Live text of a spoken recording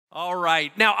All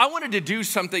right. Now, I wanted to do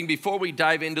something before we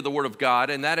dive into the Word of God,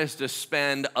 and that is to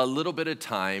spend a little bit of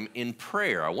time in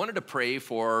prayer. I wanted to pray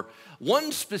for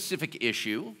one specific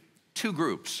issue, two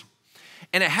groups,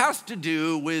 and it has to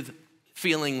do with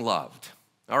feeling loved,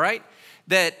 all right?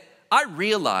 That I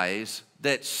realize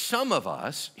that some of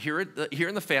us here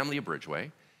in the family of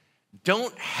Bridgeway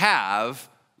don't have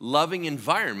loving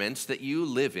environments that you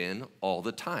live in all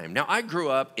the time. Now, I grew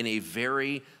up in a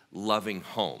very loving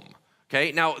home.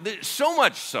 Okay, now, so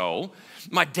much so,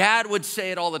 my dad would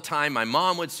say it all the time, my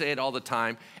mom would say it all the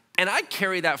time, and I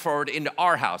carry that forward into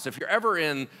our house. If you're ever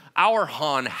in our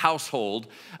Hahn household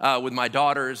with my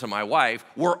daughters and my wife,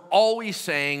 we're always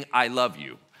saying, I love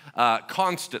you,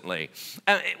 constantly.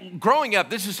 Growing up,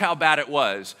 this is how bad it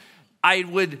was. I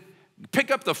would pick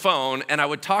up the phone and I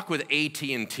would talk with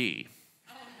AT&T.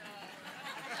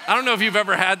 I don't know if you've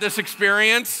ever had this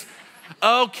experience.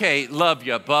 Okay, love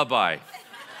you, bye-bye.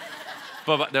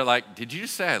 But they're like, did you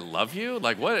just say I love you?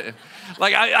 Like what?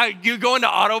 Like you go into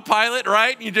autopilot,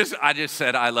 right? I just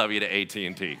said I love you to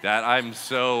AT&T. That's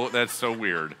so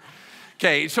weird.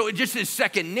 Okay, so it just is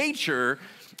second nature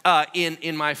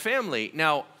in my family.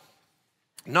 Now,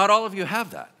 not all of you have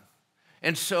that.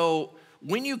 And so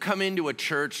when you come into a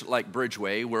church like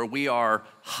Bridgeway, where we are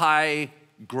high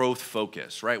growth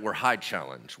focus, right? We're high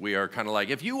challenge. We are kind of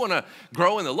like, if you want to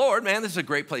grow in the Lord, man, this is a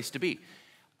great place to be.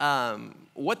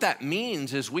 What that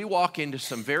means is we walk into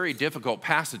some very difficult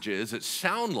passages that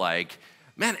sound like,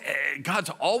 man, God's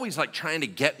always like trying to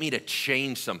get me to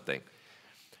change something.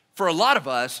 For a lot of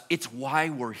us, it's why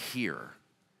we're here.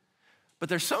 But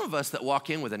there's some of us that walk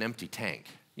in with an empty tank.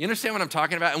 You understand what I'm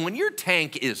talking about? And when your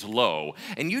tank is low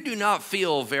and you do not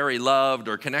feel very loved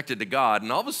or connected to God,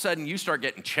 and all of a sudden you start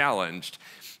getting challenged,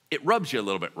 it rubs you a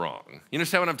little bit wrong. You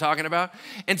understand what I'm talking about?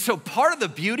 And so part of the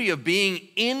beauty of being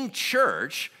in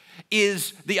church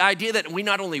is the idea that we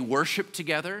not only worship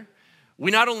together,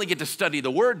 we not only get to study the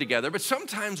Word together, but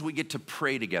sometimes we get to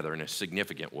pray together in a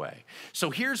significant way. So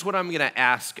here's what I'm going to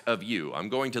ask of you. I'm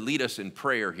going to lead us in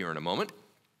prayer here in a moment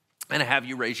and have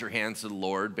you raise your hands to the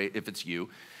Lord if it's you.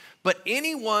 But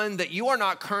anyone that you are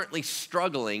not currently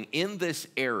struggling in this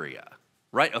area,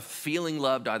 right, of feeling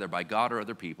loved either by God or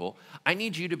other people, I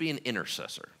need you to be an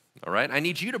intercessor, all right? I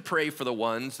need you to pray for the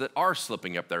ones that are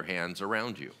slipping up their hands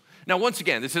around you. Now, once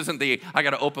again, this isn't I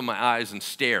got to open my eyes and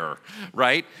stare,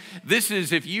 right? This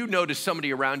is if you notice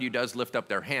somebody around you does lift up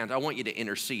their hand, I want you to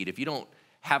intercede. If you don't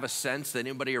have a sense that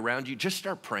anybody around you, just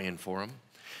start praying for them.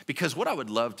 Because what I would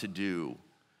love to do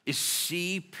is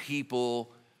see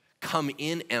people come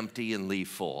in empty and leave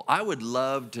full. I would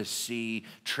love to see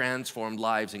transformed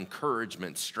lives,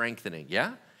 encouragement, strengthening,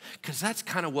 yeah? Because that's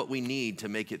kind of what we need to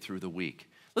make it through the week.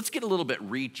 Let's get a little bit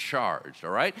recharged,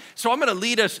 all right? So I'm going to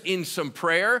lead us in some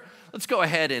prayer. Let's go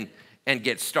ahead and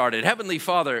get started. Heavenly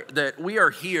Father, that we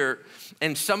are here,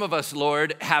 and some of us,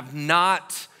 Lord, have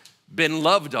not been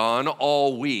loved on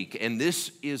all week, and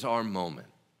this is our moment.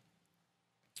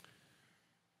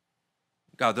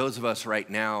 God, those of us right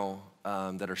now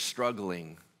that are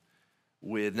struggling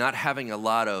with not having a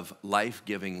lot of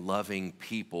life-giving, loving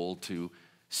people to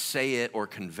say it or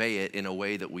convey it in a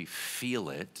way that we feel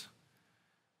it,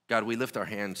 God, we lift our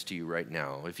hands to you right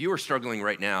now. If you are struggling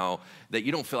right now that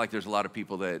you don't feel like there's a lot of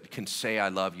people that can say I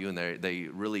love you and they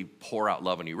really pour out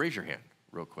love on you, raise your hand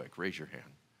real quick. Raise your hand.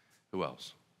 Who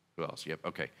else? Who else? Yep,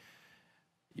 okay.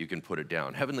 You can put it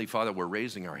down. Heavenly Father, we're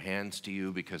raising our hands to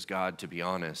you because, God, to be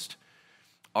honest,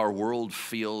 our world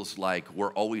feels like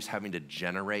we're always having to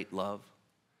generate love.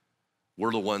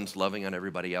 We're the ones loving on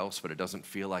everybody else, but it doesn't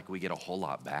feel like we get a whole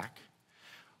lot back.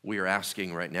 We are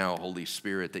asking right now, Holy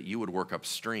Spirit, that you would work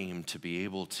upstream to be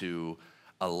able to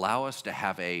allow us to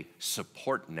have a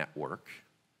support network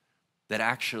that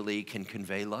actually can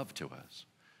convey love to us.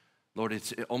 Lord,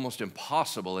 it's almost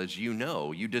impossible, as you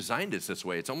know, you designed us this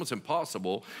way. It's almost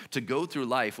impossible to go through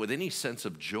life with any sense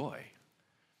of joy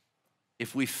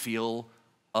if we feel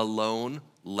alone,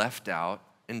 left out,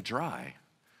 and dry.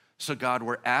 So God,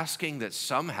 we're asking that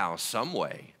somehow, some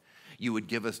way, you would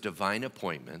give us divine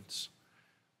appointments,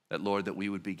 that Lord, that we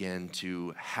would begin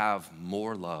to have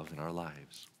more love in our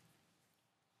lives.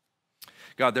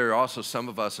 God, there are also some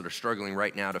of us that are struggling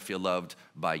right now to feel loved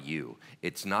by you.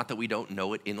 It's not that we don't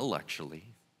know it intellectually.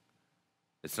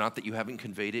 It's not that you haven't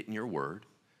conveyed it in your word.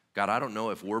 God, I don't know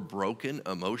if we're broken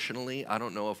emotionally. I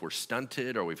don't know if we're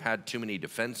stunted or we've had too many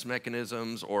defense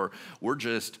mechanisms or we're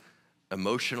just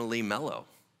emotionally mellow.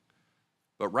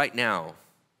 But right now,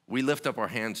 we lift up our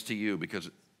hands to you because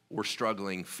we're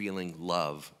struggling feeling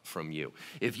love from you.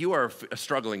 If you are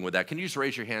struggling with that, can you just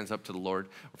raise your hands up to the Lord?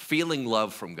 Feeling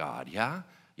love from God, yeah?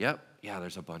 Yep, yeah,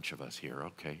 there's a bunch of us here.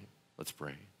 Okay, let's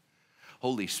pray.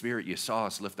 Holy Spirit, you saw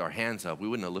us lift our hands up. We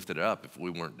wouldn't have lifted it up if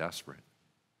we weren't desperate.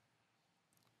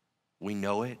 We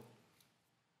know it.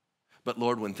 But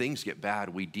Lord, when things get bad,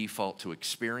 we default to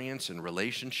experience and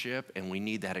relationship, and we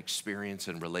need that experience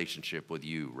and relationship with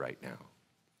you right now.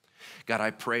 God, I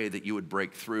pray that you would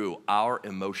break through our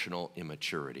emotional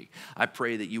immaturity. I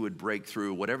pray that you would break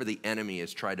through whatever the enemy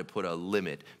has tried to put a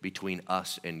limit between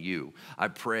us and you. I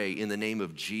pray in the name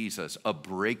of Jesus, a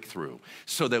breakthrough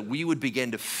so that we would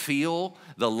begin to feel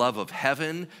the love of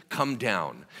heaven come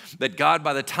down. That God,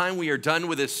 by the time we are done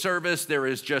with this service, there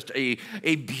is just a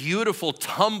beautiful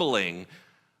tumbling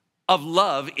of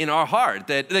love in our heart.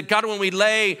 That God, when we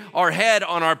lay our head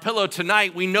on our pillow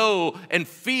tonight, we know and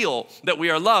feel that we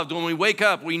are loved. When we wake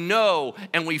up, we know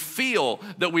and we feel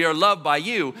that we are loved by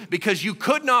you, because you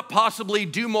could not possibly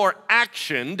do more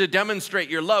action to demonstrate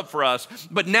your love for us.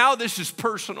 But now this is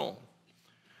personal.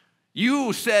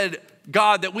 You said,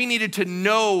 God, that we needed to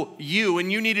know you and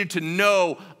you needed to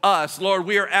know us. Lord,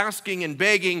 we are asking and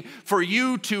begging for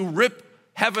you to rip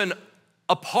heaven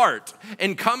apart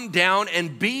and come down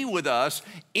and be with us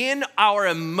in our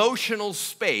emotional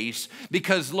space,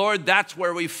 because Lord, that's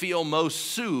where we feel most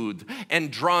soothed and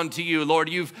drawn to you. Lord,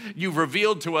 you've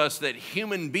revealed to us that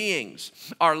human beings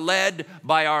are led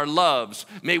by our loves.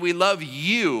 May we love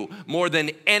you more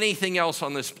than anything else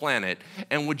on this planet,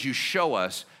 and would you show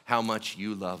us how much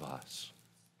you love us?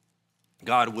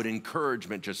 God, would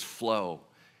encouragement just flow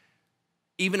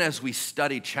even as we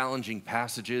study challenging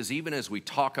passages, even as we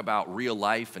talk about real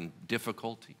life and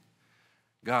difficulty.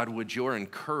 God, would your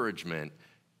encouragement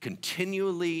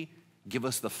continually give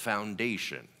us the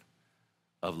foundation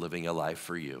of living a life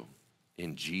for you.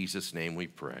 In Jesus' name we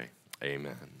pray,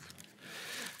 amen.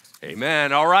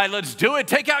 Amen. All right, let's do it.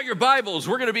 Take out your Bibles.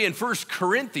 We're going to be in 1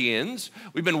 Corinthians.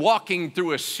 We've been walking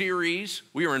through a series.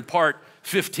 We are in part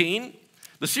 15.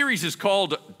 The series is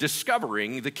called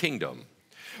Discovering the Kingdom.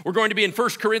 We're going to be in 1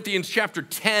 Corinthians chapter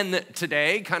 10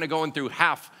 today, kind of going through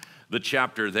half the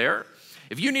chapter there.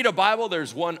 If you need a Bible,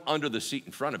 there's one under the seat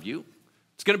in front of you.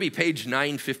 It's going to be page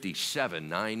 957,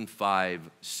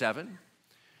 957.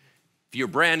 If you're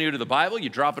brand new to the Bible, you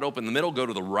drop it open in the middle, go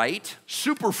to the right,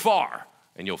 super far,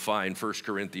 and you'll find 1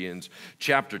 Corinthians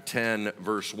chapter 10,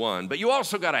 verse 1. But you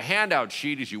also got a handout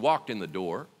sheet as you walked in the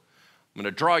door. I'm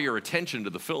going to draw your attention to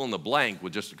the fill in the blank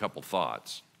with just a couple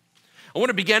thoughts. I want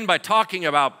to begin by talking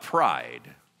about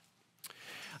pride.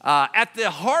 At the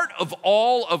heart of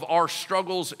all of our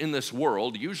struggles in this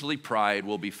world, usually pride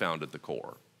will be found at the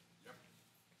core.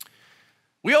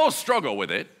 We all struggle with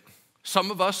it,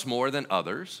 some of us more than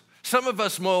others, some of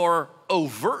us more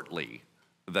overtly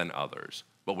than others,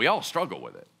 but we all struggle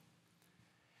with it.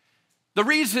 The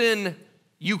reason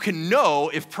you can know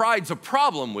if pride's a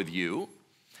problem with you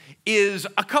is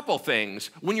a couple things.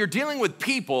 When you're dealing with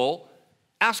people,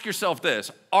 ask yourself this: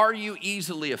 are you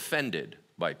easily offended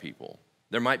by people?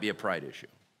 There might be a pride issue.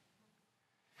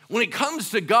 When it comes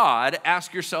to God,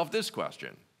 ask yourself this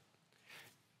question: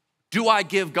 do I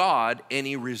give God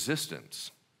any resistance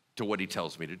to what he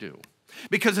tells me to do?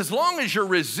 Because as long as you're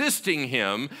resisting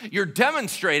him, you're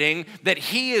demonstrating that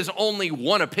he is only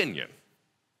one opinion.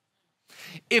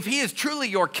 If he is truly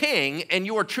your king and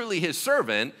you are truly his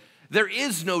servant, there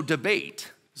is no debate.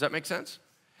 Does that make sense?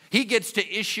 He gets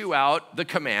to issue out the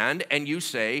command and you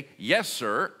say, yes,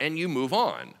 sir, and you move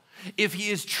on. If he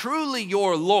is truly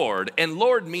your Lord, and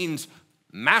Lord means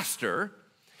master,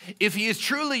 if he is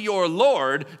truly your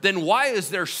Lord, then why is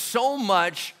there so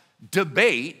much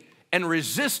debate and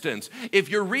resistance? If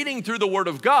you're reading through the Word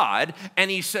of God and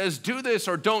he says, do this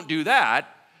or don't do that,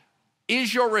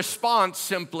 is your response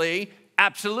simply,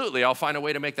 absolutely, I'll find a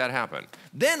way to make that happen?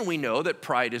 Then we know that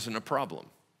pride isn't a problem.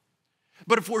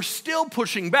 But if we're still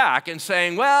pushing back and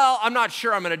saying, well, I'm not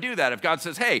sure I'm going to do that. If God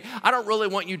says, hey, I don't really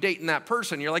want you dating that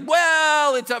person, you're like,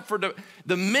 well, it's up for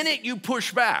the minute you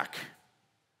push back,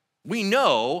 we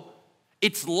know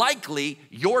it's likely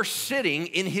you're sitting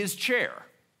in his chair.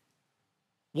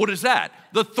 What is that?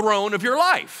 The throne of your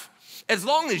life. As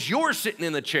long as you're sitting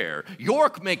in the chair,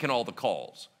 you're making all the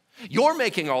calls. You're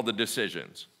making all the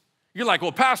decisions. You're like,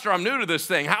 well, Pastor, I'm new to this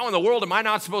thing. How in the world am I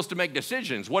not supposed to make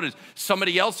decisions? What, is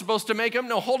somebody else supposed to make them?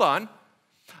 No, hold on.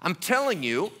 I'm telling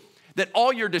you that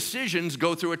all your decisions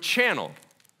go through a channel.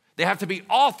 They have to be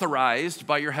authorized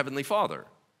by your Heavenly Father.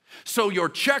 So your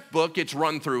checkbook gets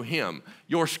run through him.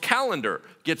 Your calendar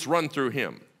gets run through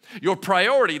him. Your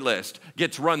priority list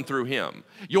gets run through him.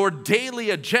 Your daily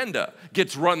agenda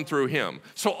gets run through him.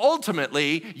 So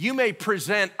ultimately, you may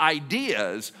present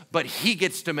ideas, but he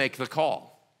gets to make the call.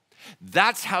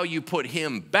 That's how you put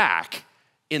him back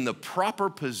in the proper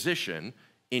position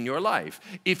in your life.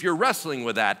 If you're wrestling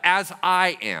with that, as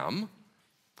I am,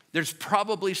 there's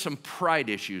probably some pride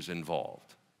issues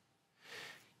involved.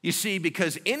 You see,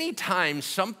 because anytime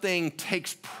something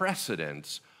takes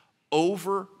precedence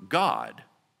over God,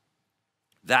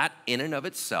 that in and of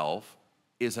itself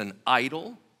is an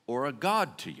idol or a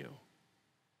god to you,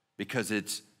 because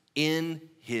it's in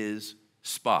his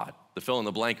spot. The fill in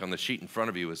the blank on the sheet in front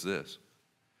of you is this: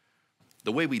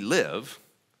 the way we live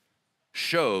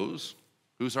shows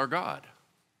who's our God.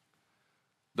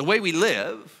 The way we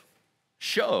live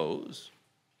shows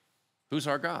who's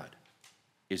our God.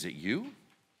 Is it you?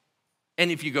 And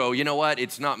if you go, you know what,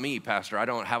 it's not me, Pastor. I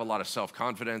don't have a lot of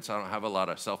self-confidence. I don't have a lot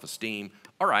of self-esteem.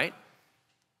 All right,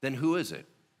 then who is it?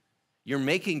 You're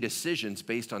making decisions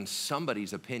based on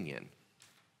somebody's opinion.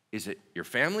 Is it your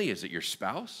family? Is it your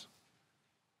spouse?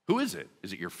 Who is it?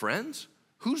 Is it your friends?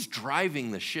 Who's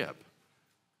driving the ship?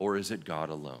 Or is it God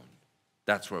alone?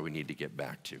 That's where we need to get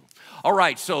back to. All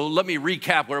right, so let me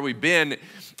recap where we've been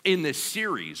in this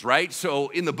series, right? So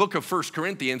in the book of 1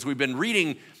 Corinthians, we've been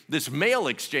reading this mail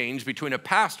exchange between a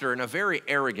pastor and a very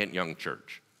arrogant young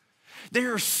church. They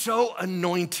are so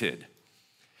anointed.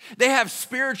 They have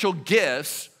spiritual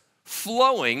gifts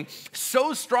flowing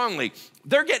so strongly.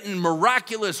 They're getting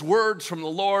miraculous words from the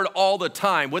Lord all the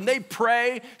time. When they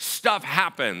pray, stuff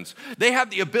happens. They have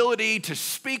the ability to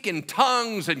speak in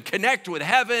tongues and connect with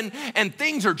heaven, and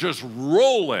things are just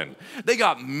rolling. They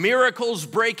got miracles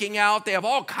breaking out. They have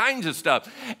all kinds of stuff.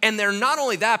 And they're not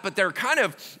only that, but they're kind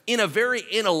of in a very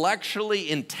intellectually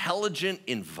intelligent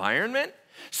environment.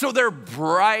 So they're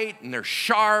bright and they're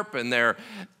sharp and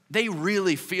they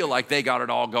really feel like they got it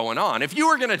all going on. If you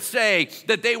were gonna say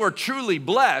that they were truly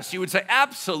blessed, you would say,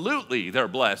 absolutely, they're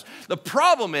blessed. The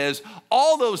problem is,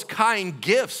 all those kind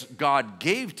gifts God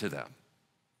gave to them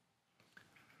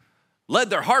led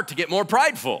their heart to get more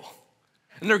prideful.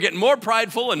 And they're getting more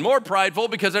prideful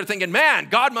because they're thinking, man,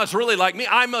 God must really like me.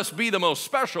 I must be the most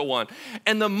special one.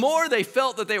 And the more they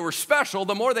felt that they were special,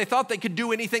 the more they thought they could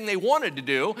do anything they wanted to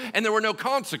do, and there were no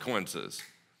consequences.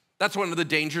 That's one of the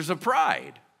dangers of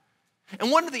pride. And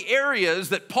one of the areas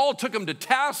that Paul took him to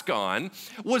task on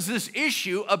was this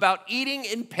issue about eating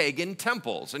in pagan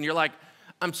temples. And you're like,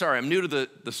 I'm sorry, I'm new to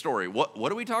the story.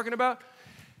 What are we talking about?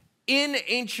 In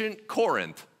ancient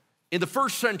Corinth, in the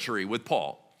first century with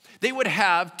Paul, they would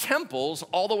have temples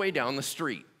all the way down the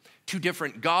street to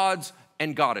different gods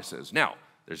and goddesses. Now,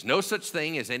 there's no such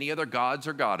thing as any other gods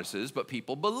or goddesses, but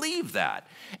people believe that.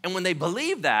 And when they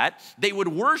believe that, they would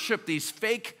worship these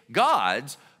fake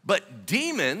gods, but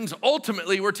demons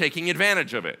ultimately were taking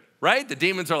advantage of it, right? The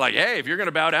demons are like, hey, if you're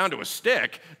gonna bow down to a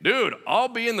stick, dude, I'll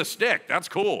be in the stick, that's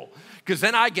cool. Because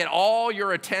then I get all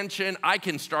your attention, I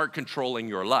can start controlling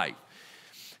your life.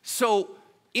 So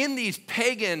in these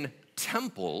pagan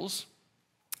temples,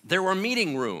 there were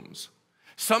meeting rooms.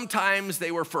 Sometimes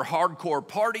they were for hardcore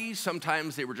parties,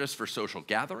 sometimes they were just for social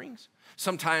gatherings,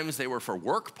 sometimes they were for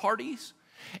work parties.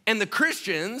 And the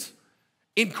Christians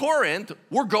in Corinth,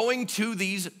 we're going to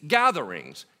these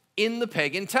gatherings in the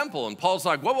pagan temple. And Paul's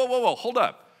like, whoa, hold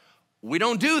up. We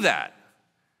don't do that.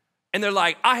 And they're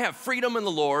like, I have freedom in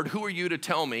the Lord. Who are you to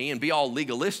tell me and be all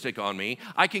legalistic on me?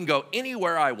 I can go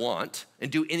anywhere I want and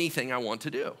do anything I want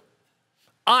to do.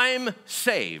 I'm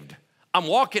saved. I'm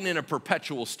walking in a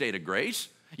perpetual state of grace.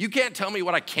 You can't tell me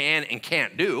what I can and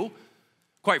can't do.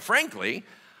 Quite frankly,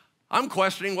 I'm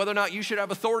questioning whether or not you should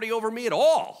have authority over me at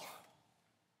all.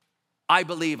 I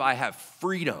believe I have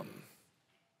freedom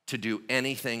to do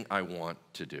anything I want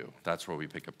to do. That's where we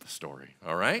pick up the story,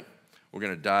 all right? We're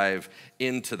gonna dive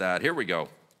into that. Here we go.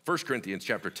 1 Corinthians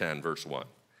chapter 10, verse 1,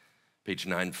 page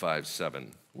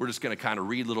 957. We're just gonna kind of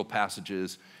read little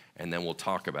passages and then we'll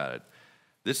talk about it.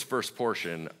 This first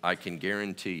portion, I can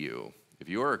guarantee you, if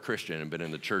you are a Christian and been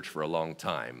in the church for a long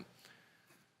time,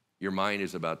 your mind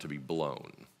is about to be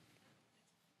blown.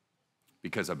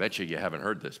 Because I bet you haven't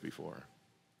heard this before.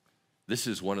 This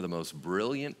is one of the most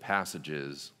brilliant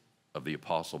passages of the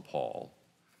Apostle Paul,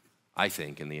 I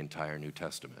think, in the entire New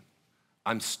Testament.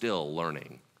 I'm still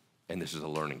learning, and this is a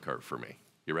learning curve for me.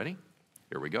 You ready?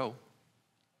 Here we go.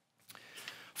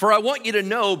 For I want you to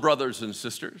know, brothers and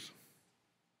sisters,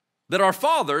 that our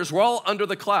fathers were all under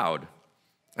the cloud,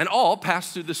 and all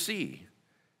passed through the sea,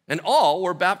 and all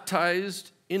were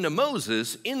baptized into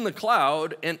Moses in the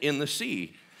cloud and in the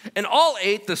sea. And all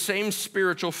ate the same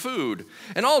spiritual food,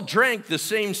 and all drank the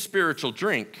same spiritual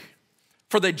drink.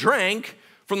 For they drank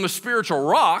from the spiritual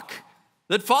rock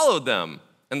that followed them,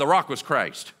 and the rock was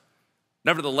Christ.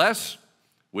 Nevertheless,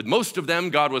 with most of them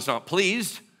God was not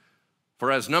pleased,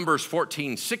 for as Numbers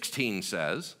 14:16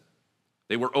 says,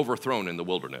 they were overthrown in the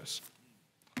wilderness.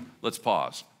 Let's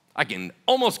pause. I can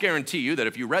almost guarantee you that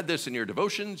if you read this in your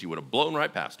devotions, you would have blown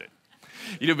right past it.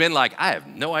 You'd have been like, I have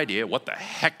no idea what the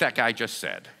heck that guy just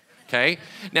said, okay?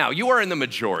 Now, you are in the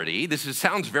majority.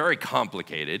 Sounds very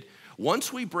complicated.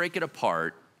 Once we break it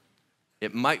apart,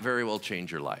 it might very well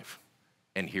change your life.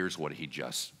 And here's what he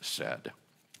just said.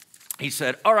 He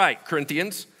said, all right,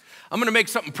 Corinthians, I'm going to make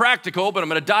something practical, but I'm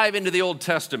going to dive into the Old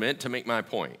Testament to make my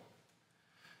point.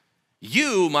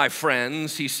 You, my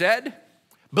friends, he said,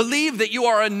 believe that you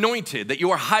are anointed, that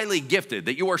you are highly gifted,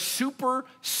 that you are super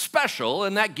special,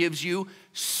 and that gives you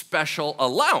special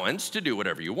allowance to do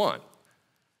whatever you want.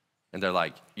 And they're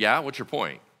like, yeah, what's your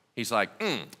point? He's like,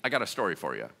 I got a story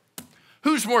for you.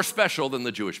 Who's more special than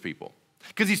the Jewish people?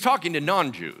 Because he's talking to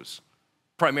non-Jews,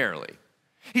 primarily.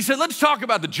 He said, let's talk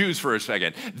about the Jews for a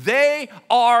second. They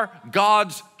are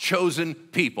God's chosen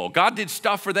people. God did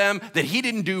stuff for them that he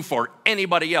didn't do for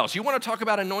anybody else. You want to talk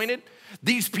about anointed?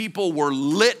 These people were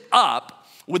lit up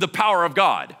with the power of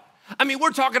God. I mean,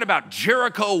 we're talking about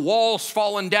Jericho walls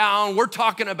falling down. We're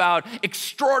talking about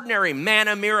extraordinary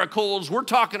manna miracles. We're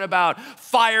talking about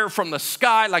fire from the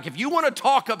sky. Like, if you want to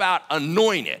talk about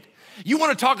anointed, you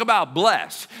want to talk about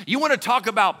blessed, you want to talk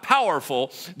about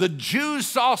powerful, the Jews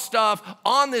saw stuff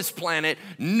on this planet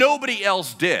nobody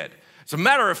else did. As a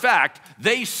matter of fact,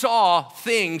 they saw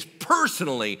things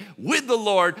personally with the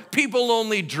Lord people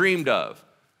only dreamed of.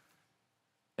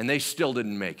 And they still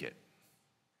didn't make it.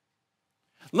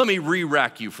 Let me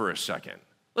re-rack you for a second.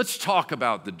 Let's talk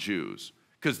about the Jews,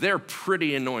 because they're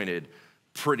pretty anointed,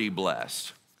 pretty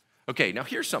blessed. Okay, now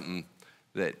here's something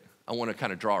that I want to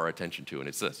kind of draw our attention to, and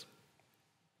it's this.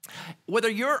 Whether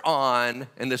you're on,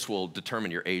 and this will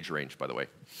determine your age range, by the way,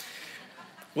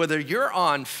 whether you're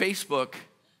on Facebook,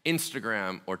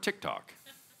 Instagram, or TikTok,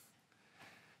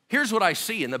 here's what I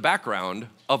see in the background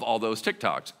of all those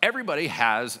TikToks. Everybody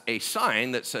has a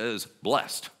sign that says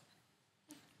blessed,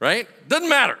 right? Doesn't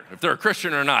matter if they're a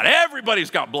Christian or not. Everybody's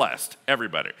got blessed,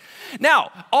 everybody.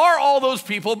 Now, are all those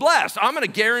people blessed? I'm gonna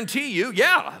guarantee you,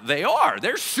 yeah, they are.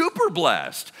 They're super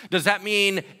blessed. Does that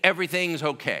mean everything's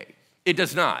okay? It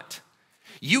does not.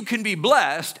 You can be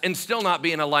blessed and still not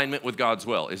be in alignment with God's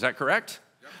will. Is that correct?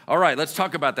 Yep. All right, let's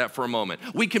talk about that for a moment.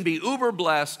 We can be uber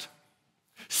blessed,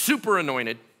 super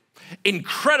anointed,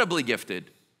 incredibly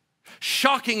gifted,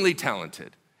 shockingly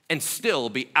talented, and still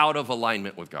be out of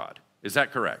alignment with God. Is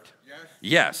that correct? Yes.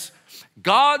 Yes.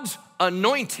 God's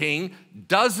anointing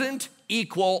doesn't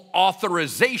equal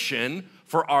authorization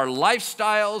for our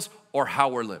lifestyles or how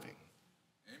we're living.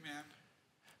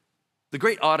 The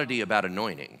great oddity about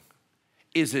anointing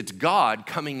is it's God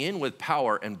coming in with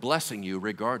power and blessing you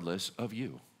regardless of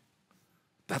you.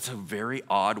 That's a very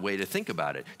odd way to think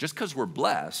about it. Just because we're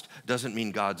blessed doesn't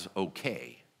mean God's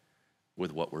okay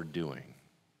with what we're doing.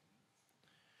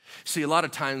 See, a lot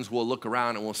of times we'll look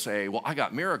around and we'll say, well, I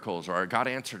got miracles, or God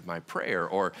answered my prayer,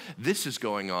 or this is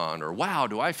going on, or wow,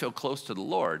 do I feel close to the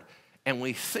Lord? And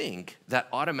we think that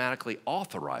automatically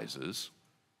authorizes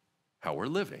how we're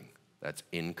living. That's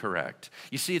incorrect.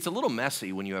 You see, it's a little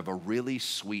messy when you have a really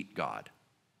sweet God.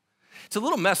 It's a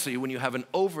little messy when you have an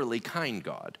overly kind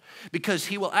God, because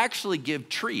he will actually give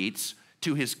treats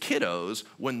to his kiddos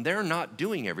when they're not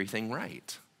doing everything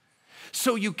right.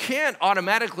 So you can't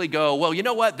automatically go, well, you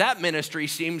know what? That ministry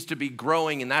seems to be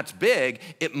growing and that's big.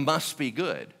 It must be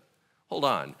good. Hold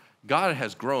on. God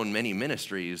has grown many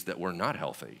ministries that were not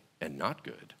healthy and not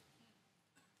good.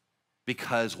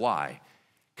 Because why?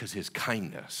 Because his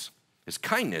kindness. His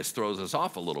kindness throws us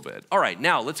off a little bit. All right,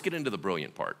 now let's get into the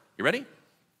brilliant part. You ready?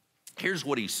 Here's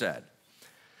what he said.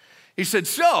 He said,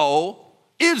 so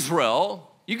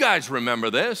Israel, you guys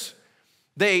remember this,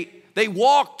 they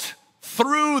walked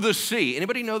through the sea.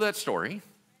 Anybody know that story?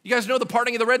 You guys know the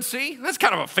parting of the Red Sea? That's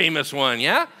kind of a famous one,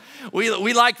 yeah?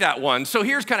 We like that one. So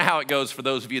here's kind of how it goes for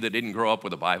those of you that didn't grow up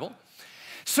with the Bible.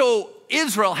 So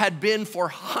Israel had been for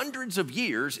hundreds of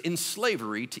years in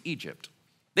slavery to Egypt.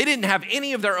 They didn't have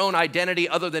any of their own identity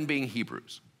other than being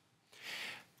Hebrews.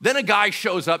 Then a guy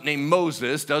shows up named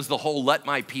Moses, does the whole let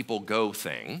my people go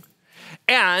thing,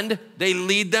 and they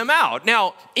lead them out.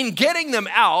 Now, in getting them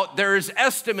out, there's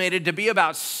estimated to be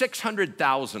about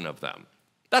 600,000 of them.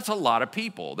 That's a lot of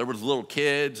people. There was little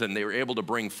kids, and they were able to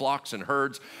bring flocks and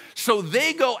herds. So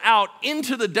they go out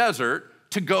into the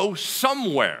desert to go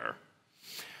somewhere.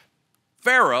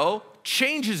 Pharaoh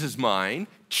changes his mind,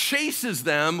 chases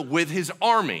them with his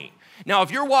army. Now,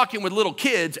 if you're walking with little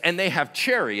kids and they have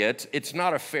chariots, it's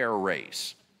not a fair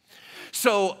race.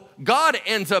 So God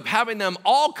ends up having them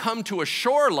all come to a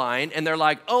shoreline, and they're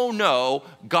like, oh no,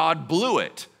 God blew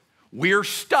it. We're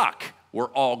stuck. We're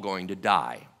all going to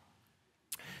die.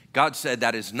 God said,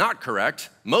 that is not correct.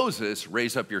 Moses,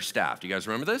 raise up your staff. Do you guys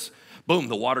remember this? Boom,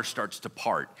 the water starts to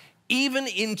part. even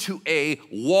into a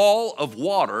wall of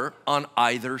water on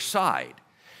either side.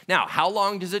 Now, how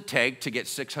long does it take to get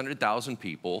 600,000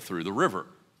 people through the river?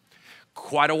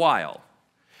 Quite a while.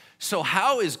 So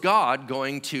how is God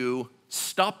going to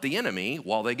stop the enemy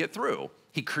while they get through?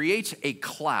 He creates a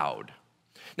cloud.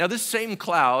 Now, this same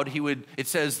cloud, it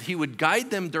says he would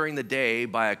guide them during the day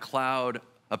by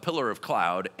a pillar of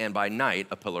cloud, and by night,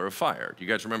 a pillar of fire. Do you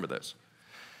guys remember this?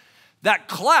 That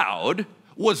cloud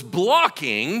was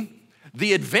blocking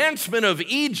the advancement of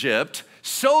Egypt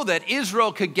so that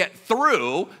Israel could get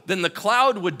through. Then the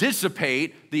cloud would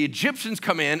dissipate, the Egyptians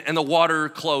come in, and the water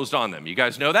closed on them. You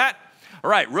guys know that? All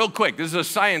right, real quick, this is a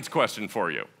science question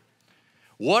for you.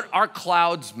 What are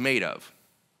clouds made of?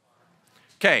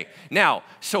 Okay, now,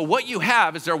 so what you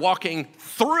have is they're walking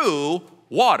through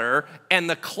water, and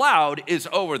the cloud is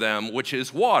over them, which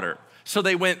is water. So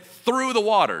they went through the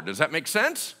water. Does that make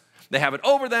sense? They have it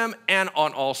over them and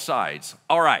on all sides.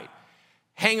 All right,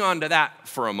 hang on to that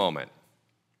for a moment.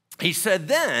 He said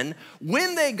then,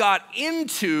 when they got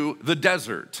into the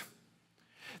desert,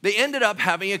 they ended up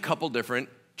having a couple different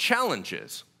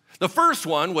challenges. The first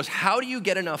one was, how do you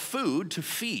get enough food to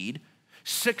feed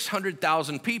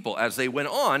 600,000 people? As they went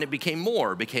on, it became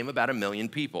more. It became about 1 million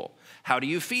people. How do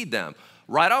you feed them?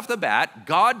 Right off the bat,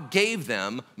 God gave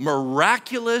them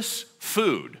miraculous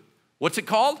food. What's it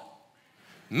called?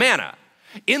 Manna.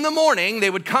 In the morning, they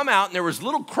would come out and there was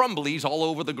little crumblies all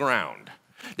over the ground.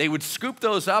 They would scoop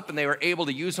those up and they were able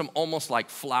to use them almost like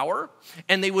flour,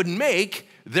 and they would make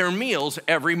their meals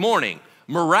every morning.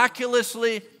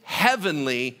 Miraculously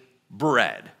heavenly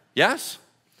bread. Yes?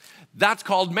 That's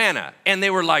called manna. And they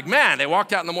were like, man, they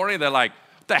walked out in the morning, they're like,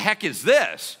 what the heck is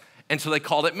this? And so they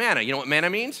called it manna. You know what manna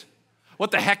means?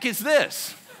 What the heck is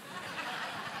this?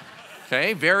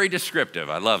 Okay, very descriptive.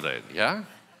 I love that, yeah?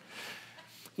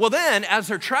 Well then, as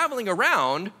they're traveling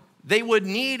around, they would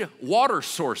need water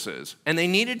sources, and they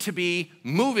needed to be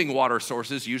moving water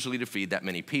sources, usually to feed that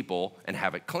many people and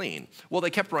have it clean. Well, they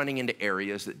kept running into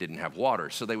areas that didn't have water,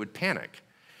 so they would panic.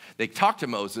 They talked to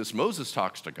Moses. Moses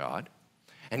talks to God,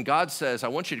 and God says, I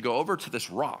want you to go over to this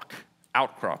rock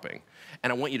outcropping,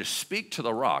 and I want you to speak to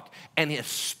the rock, and a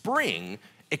spring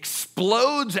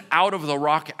explodes out of the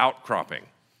rock outcropping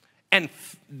and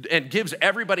gives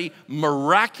everybody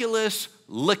miraculous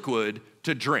liquid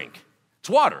to drink. It's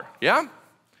water, yeah? And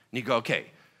you go, okay,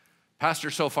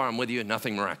 Pastor, so far I'm with you,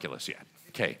 nothing miraculous yet.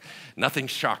 Okay, nothing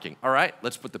shocking. All right,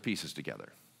 let's put the pieces together.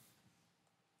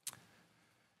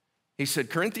 He said,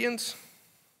 Corinthians,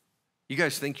 you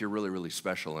guys think you're really, really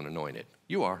special and anointed.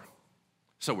 You are.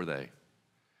 So were they.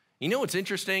 You know what's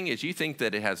interesting is you think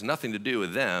that it has nothing to do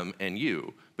with them and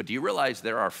you, but do you realize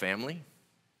they're our family?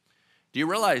 Do you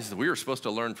realize that we were supposed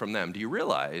to learn from them? Do you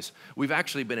realize we've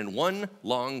actually been in one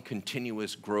long,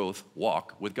 continuous growth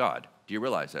walk with God? Do you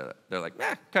realize that? They're like,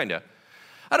 kind of.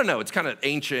 I don't know, it's kind of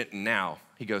ancient and now.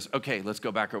 He goes, okay, let's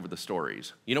go back over the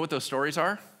stories. You know what those stories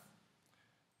are?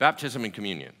 Baptism and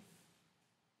communion.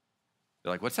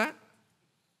 They're like, what's that?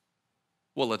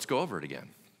 Well, let's go over it again.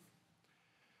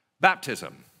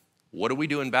 Baptism. What do we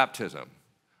do in baptism?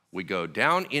 We go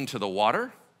down into the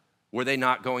water. Were they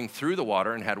not going through the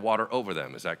water and had water over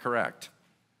them? Is that correct?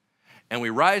 And we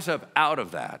rise up out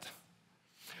of that.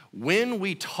 When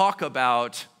we talk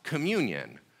about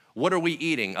communion, what are we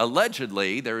eating?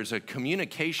 Allegedly, there is a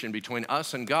communication between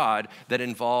us and God that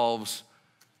involves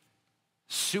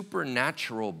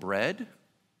supernatural bread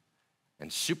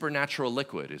and supernatural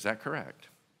liquid. Is that correct?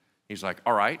 He's like,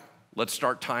 all right, let's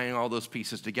start tying all those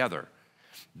pieces together.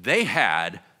 They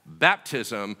had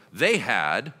baptism, they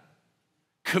had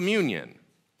communion,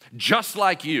 just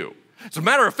like you. As a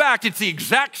matter of fact, it's the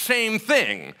exact same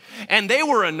thing. And they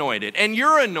were anointed, and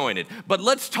you're anointed. But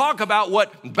let's talk about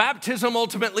what baptism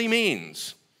ultimately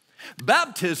means.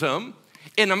 Baptism,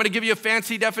 and I'm going to give you a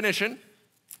fancy definition.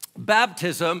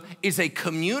 Baptism is a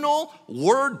communal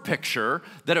word picture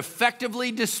that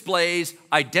effectively displays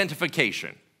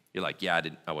identification. You're like, yeah,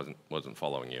 I wasn't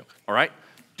following you. All right,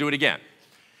 do it again.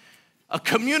 A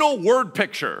communal word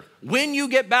picture. When you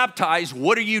get baptized,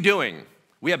 what are you doing?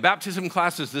 We have baptism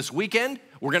classes this weekend.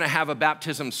 We're going to have a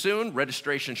baptism soon.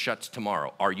 Registration shuts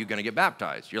tomorrow. Are you going to get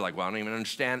baptized? You're like, well, I don't even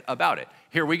understand about it.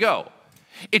 Here we go.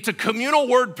 It's a communal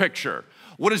word picture.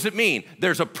 What does it mean?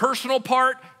 There's a personal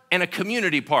part and a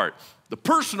community part. The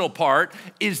personal part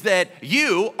is that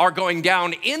you are going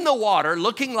down in the water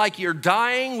looking like you're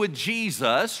dying with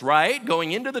Jesus, right?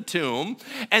 Going into the tomb,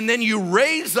 and then you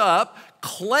raise up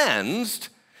cleansed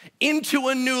into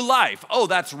a new life. Oh,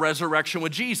 that's resurrection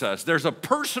with Jesus. There's a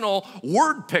personal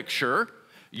word picture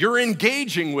you're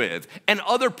engaging with, and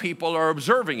other people are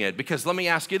observing it. Because let me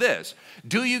ask you this,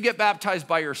 do you get baptized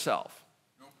by yourself?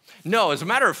 No, as a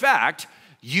matter of fact,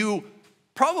 you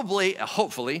probably,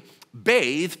 hopefully,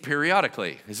 bathe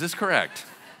periodically. Is this correct?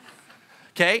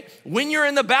 Okay, when you're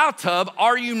in the bathtub,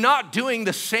 are you not doing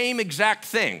the same exact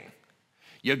thing?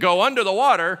 You go under the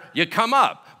water, you come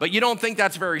up, but you don't think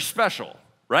that's very special,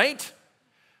 right?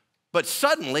 But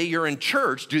suddenly you're in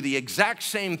church, do the exact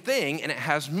same thing, and it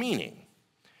has meaning.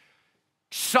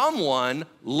 Someone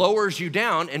lowers you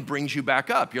down and brings you back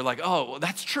up. You're like, oh, well,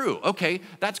 that's true. Okay,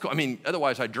 that's cool. I mean,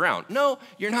 otherwise I'd drown. No,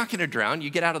 you're not gonna drown. You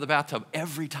get out of the bathtub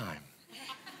every time.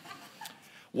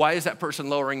 Why is that person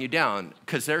lowering you down?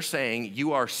 Because they're saying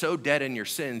you are so dead in your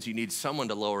sins, you need someone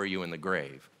to lower you in the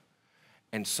grave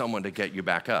and someone to get you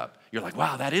back up. You're like,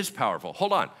 wow, that is powerful.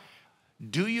 Hold on.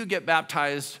 Do you get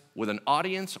baptized with an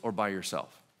audience or by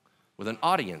yourself? With an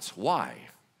audience. Why?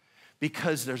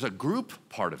 Because there's a group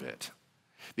part of it.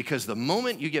 Because the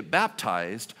moment you get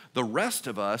baptized, the rest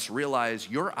of us realize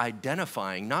you're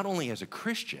identifying not only as a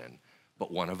Christian, but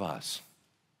one of us.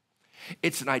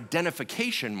 It's an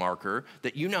identification marker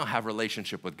that you now have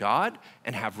relationship with God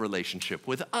and have relationship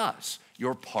with us.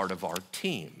 You're part of our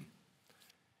team.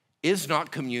 Is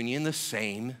not communion the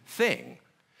same thing?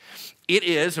 It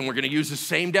is, and we're going to use the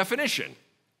same definition,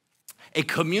 a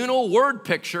communal word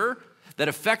picture that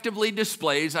effectively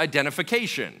displays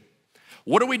identification.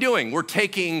 What are we doing? We're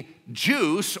taking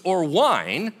juice or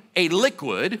wine, a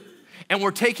liquid, and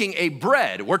we're taking a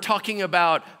bread. We're talking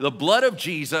about the blood of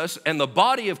Jesus and the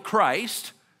body of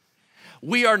Christ.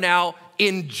 We are now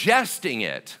ingesting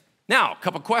it. Now, a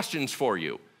couple questions for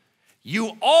you.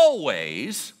 You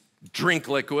always drink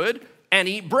liquid and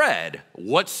eat bread.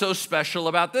 What's so special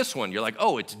about this one? You're like,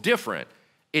 oh, it's different.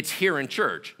 It's here in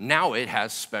church. Now it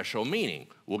has special meaning.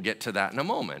 We'll get to that in a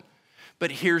moment.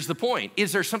 But here's the point.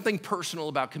 Is there something personal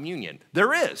about communion?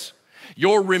 There is.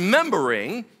 You're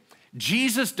remembering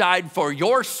Jesus died for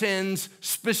your sins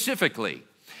specifically.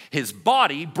 His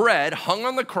body, bread, hung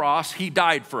on the cross. He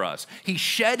died for us. He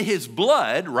shed his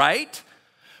blood, right,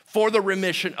 for the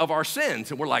remission of our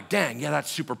sins. And we're like, dang, yeah,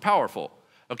 that's super powerful.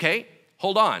 Okay,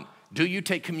 hold on. Do you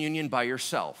take communion by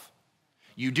yourself?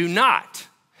 You do not.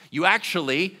 You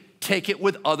actually take it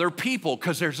with other people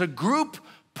because there's a group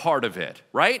part of it,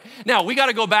 right? Now, we got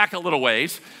to go back a little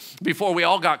ways before we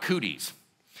all got cooties.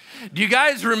 Do you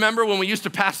guys remember when we used to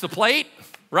pass the plate,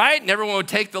 right? And everyone would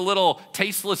take the little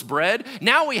tasteless bread.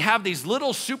 Now we have these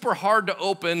little super hard to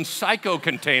open psycho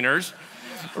containers,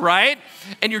 right?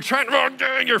 And you're trying,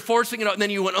 you're forcing it out, and then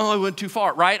you went, oh, I went too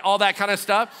far, right? All that kind of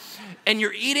stuff. And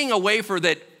you're eating a wafer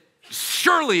that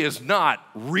surely is not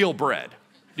real bread.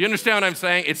 Do you understand what I'm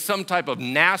saying? It's some type of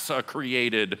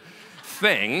NASA-created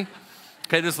thing.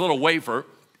 Okay, this little wafer,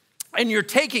 and you're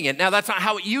taking it. Now, that's not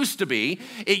how it used to be.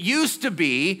 It used to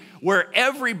be where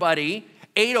everybody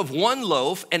ate of one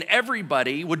loaf and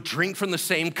everybody would drink from the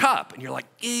same cup. And you're like,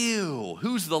 ew,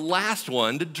 who's the last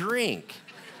one to drink?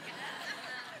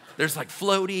 There's like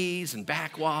floaties and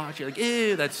backwash. You're like,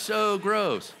 ew, that's so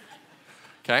gross.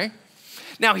 Okay?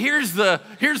 Now, here's the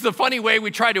funny way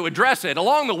we try to address it.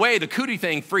 Along the way, the cootie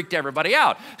thing freaked everybody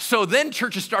out. So then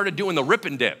churches started doing the rip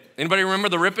and dip. Anybody remember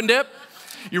the rip and dip?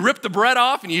 You rip the bread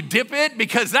off and you dip it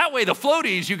because that way the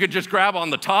floaties you could just grab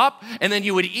on the top and then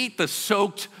you would eat the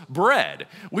soaked bread.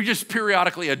 We just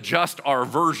periodically adjust our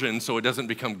version so it doesn't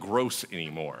become gross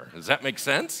anymore. Does that make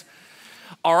sense?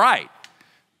 All right,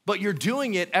 but you're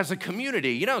doing it as a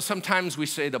community. You know, sometimes we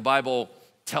say the Bible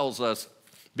tells us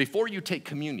before you take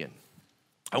communion,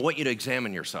 I want you to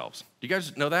examine yourselves. Do you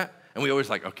guys know that? And we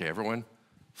always like, okay, everyone,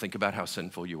 think about how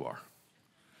sinful you are.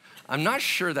 I'm not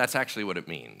sure that's actually what it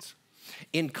means.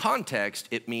 In context,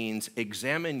 it means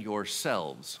examine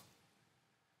yourselves.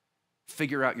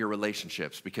 Figure out your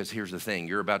relationships, because here's the thing.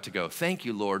 You're about to go, thank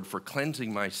you, Lord, for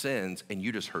cleansing my sins, and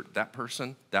you just hurt that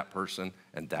person,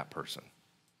 and that person.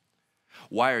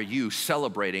 Why are you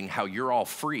celebrating how you're all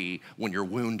free when you're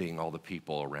wounding all the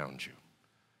people around you?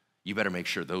 You better make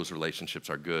sure those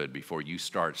relationships are good before you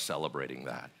start celebrating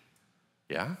that.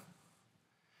 Yeah?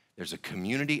 There's a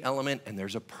community element and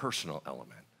there's a personal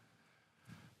element.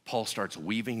 Paul starts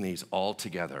weaving these all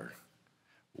together.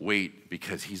 Wait,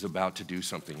 because he's about to do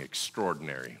something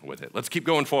extraordinary with it. Let's keep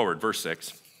going forward. Verse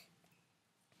 6.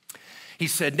 He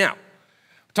said, now,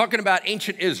 talking about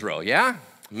ancient Israel, yeah?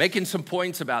 Making some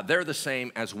points about they're the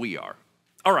same as we are.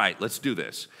 All right, let's do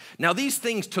this. Now, these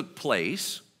things took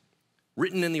place,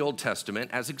 written in the Old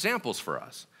Testament, as examples for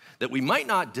us, that we might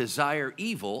not desire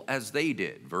evil as they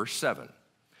did. Verse 7.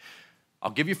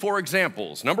 I'll give you 4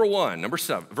 examples. Number 1,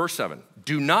 verse 7.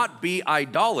 Do not be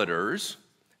idolaters,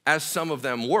 as some of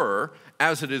them were,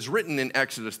 as it is written in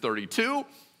Exodus 32.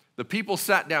 The people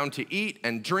sat down to eat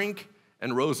and drink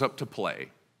and rose up to play.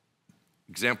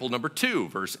 Example number 2,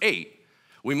 verse 8.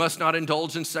 We must not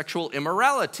indulge in sexual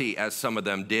immorality as some of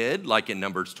them did, like in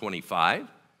Numbers 25,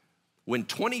 when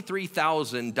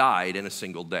 23,000 died in a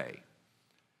single day.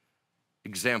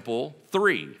 Example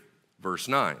 3, verse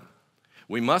 9.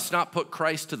 We must not put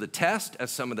Christ to the test as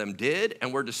some of them did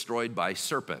and were destroyed by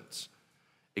serpents.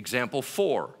 Example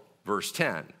 4, verse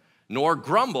 10. Nor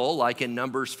grumble like in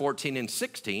Numbers 14 and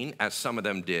 16 as some of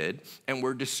them did and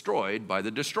were destroyed by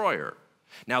the destroyer.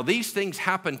 Now, these things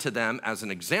happened to them as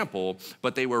an example,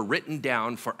 but they were written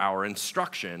down for our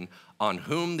instruction, on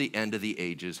whom the end of the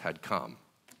ages had come.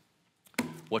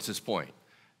 What's his point?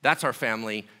 That's our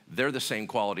family. They're the same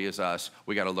quality as us.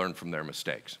 We got to learn from their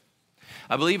mistakes.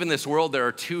 I believe in this world there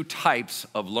are 2 types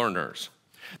of learners.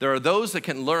 There are those that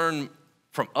can learn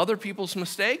from other people's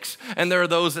mistakes, and there are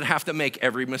those that have to make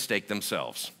every mistake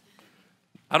themselves.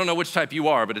 I don't know which type you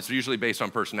are, but it's usually based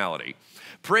on personality.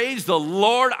 Praise the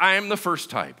Lord, I am the first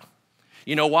type.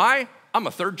 You know why? I'm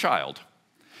a third child.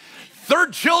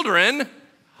 Third children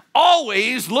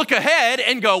always look ahead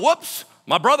and go, whoops,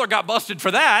 my brother got busted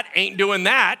for that, ain't doing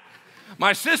that.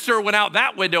 My sister went out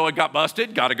that window and got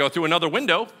busted, got to go through another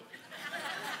window.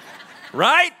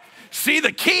 Right? See,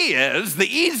 the key is the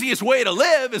easiest way to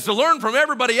live is to learn from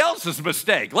everybody else's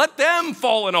mistake. Let them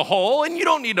fall in a hole, and you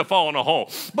don't need to fall in a hole.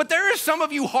 But there are some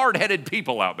of you hard-headed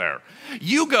people out there.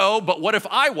 You go, but what if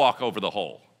I walk over the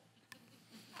hole?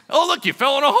 Oh, look, you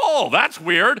fell in a hole. That's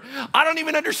weird. I don't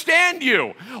even understand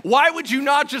you. Why would you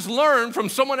not just learn from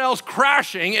someone else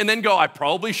crashing and then go, I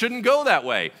probably shouldn't go that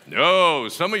way? No,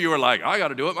 some of you are like, I got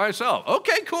to do it myself.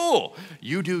 Okay, cool.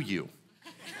 You do you.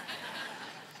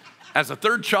 As a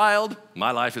third child,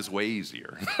 my life is way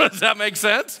easier. Does that make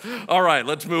sense? All right,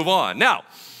 let's move on. Now,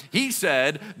 he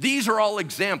said, these are all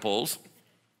examples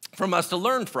from us to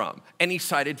learn from. And he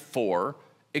cited 4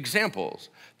 examples.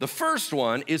 The first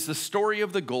one is the story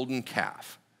of the golden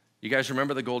calf. You guys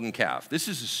remember the golden calf? This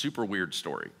is a super weird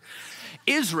story.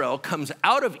 Israel comes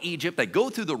out of Egypt. They go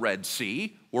through the Red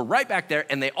Sea. We're right back there.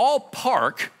 And they all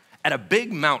park at a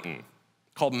big mountain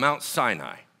called Mount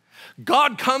Sinai.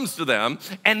 God comes to them,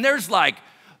 and there's like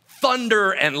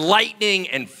thunder and lightning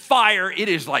and fire. It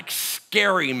is like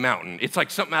scary mountain. It's like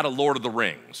something out of Lord of the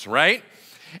Rings, right?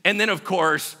 And then, of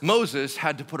course, Moses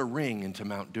had to put a ring into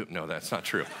Mount Doom. No, that's not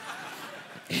true.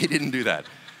 He didn't do that.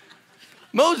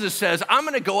 Moses says, I'm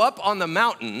going to go up on the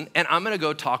mountain, and I'm going to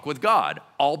go talk with God.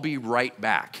 I'll be right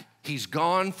back. He's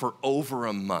gone for over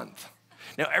a month.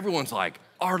 Now, everyone's like,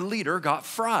 our leader got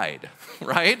fried,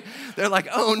 right? They're like,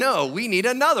 oh no, we need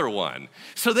another one.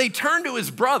 So they turn to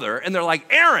his brother and they're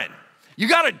like, Aaron, you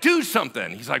gotta do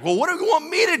something. He's like, well, what do you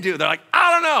want me to do? They're like,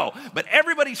 I don't know. But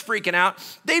everybody's freaking out.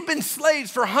 They've been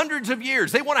slaves for hundreds of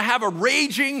years. They wanna have a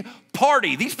raging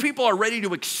party. These people are ready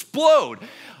to explode.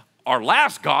 Our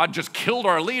last God just killed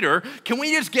our leader. Can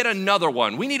we just get another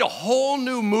one? We need a whole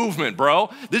new movement,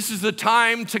 bro. This is the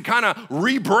time to kind of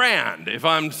rebrand, if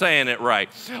I'm saying it right.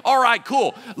 All right,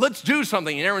 cool. Let's do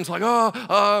something. And Aaron's like,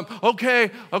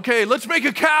 okay, let's make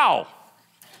a cow.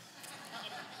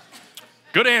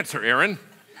 Good answer, Aaron.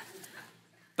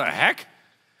 The heck?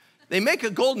 They make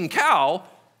a golden cow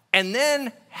and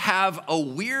then have a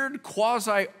weird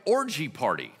quasi-orgy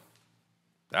party.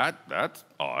 That's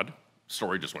odd.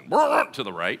 Story just went to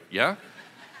the right, yeah?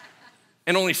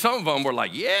 And only some of them were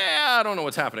like, yeah, I don't know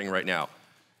what's happening right now.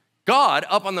 God,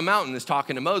 up on the mountain, is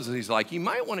talking to Moses. He's like, you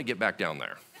might want to get back down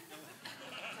there.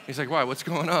 He's like, why, what's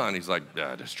going on? He's like,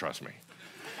 just trust me.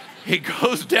 He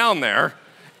goes down there,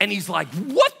 and he's like,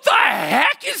 what the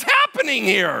heck is happening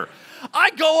here?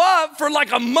 I go up for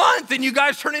like a month and you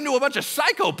guys turn into a bunch of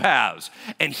psychopaths.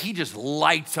 And he just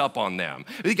lights up on them.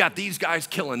 We got these guys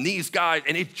killing these guys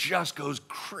and it just goes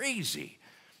crazy.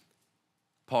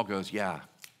 Paul goes, yeah,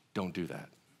 don't do that.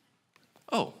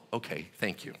 Oh, okay,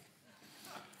 thank you.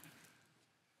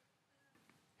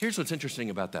 Here's what's interesting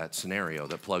about that scenario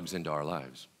that plugs into our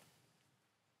lives.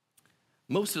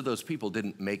 Most of those people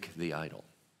didn't make the idol,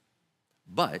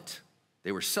 but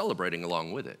they were celebrating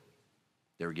along with it.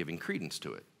 They were giving credence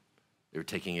to it. They were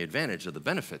taking advantage of the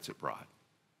benefits it brought.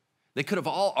 They could have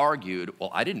all argued,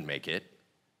 well, I didn't make it.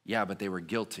 Yeah, but they were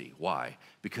guilty. Why?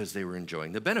 Because they were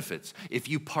enjoying the benefits. If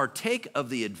you partake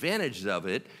of the advantages of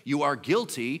it, you are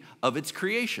guilty of its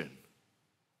creation.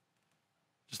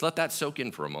 Just let that soak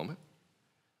in for a moment.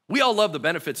 We all love the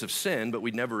benefits of sin, but we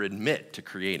never admit to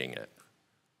creating it,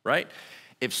 right?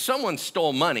 If someone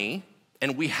stole money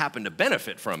and we happen to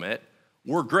benefit from it,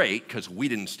 we're great because we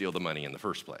didn't steal the money in the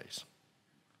first place.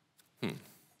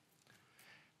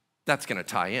 That's going to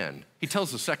tie in. He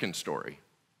tells the second story.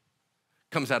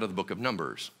 Comes out of the book of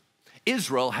Numbers.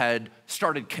 Israel had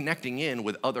started connecting in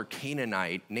with other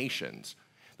Canaanite nations.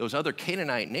 those other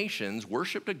Canaanite nations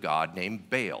worshiped a god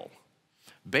named Baal.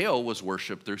 Baal was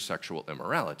worshiped through sexual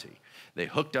immorality. They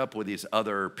hooked up with these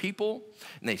other people,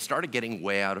 and they started getting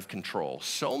way out of control,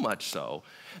 so much so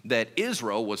that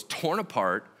Israel was torn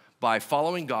apart by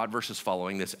following God versus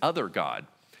following this other god.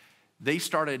 They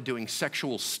started doing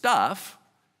sexual stuff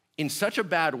in such a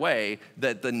bad way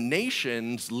that the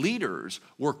nation's leaders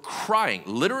were crying,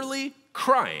 literally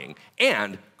crying,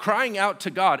 and crying out to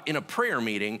God in a prayer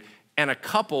meeting, and a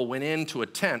couple went into a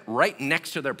tent right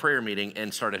next to their prayer meeting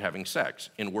and started having sex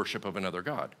in worship of another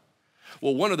god.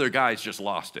 Well, one of their guys just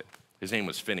lost it. His name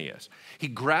was Phineas. He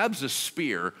grabs a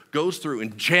spear, goes through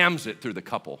and jams it through the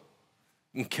couple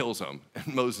and kills them.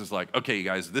 And Moses is like, okay, you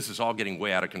guys, this is all getting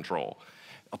way out of control.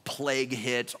 A plague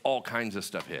hits, all kinds of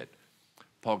stuff hit.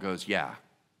 Paul goes, yeah,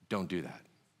 don't do that.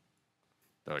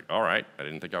 They're like, all right, I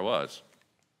didn't think I was.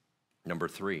 Number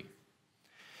 3,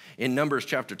 in Numbers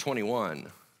chapter 21,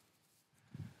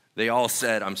 they all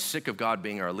said, I'm sick of God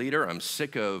being our leader. I'm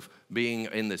sick of being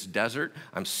in this desert.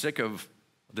 I'm sick of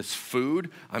this food.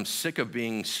 I'm sick of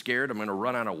being scared I'm going to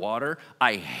run out of water.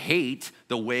 I hate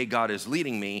the way God is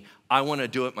leading me. I want to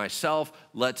do it myself.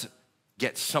 Let's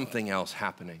get something else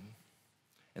happening.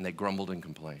 And they grumbled and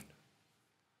complained.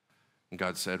 And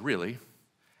God said, really?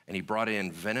 And he brought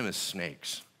in venomous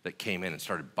snakes that came in and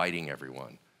started biting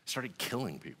everyone, started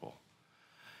killing people.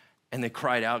 And they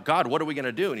cried out, God, what are we going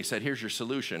to do? And he said, here's your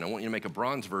solution. I want you to make a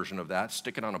bronze version of that,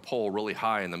 stick it on a pole really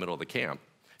high in the middle of the camp.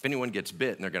 If anyone gets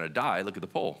bit and they're going to die, look at the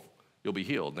pole. You'll be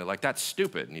healed. And they're like, that's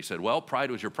stupid. And he said, well, pride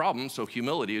was your problem, so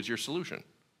humility is your solution.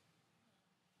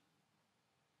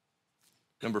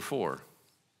 Number 4,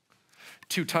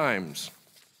 2 times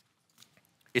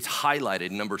it's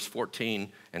highlighted in Numbers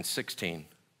 14 and 16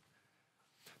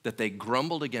 that they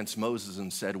grumbled against Moses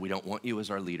and said, we don't want you as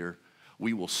our leader.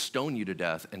 We will stone you to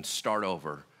death and start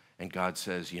over. And God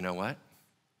says, you know what?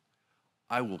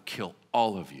 I will kill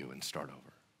all of you and start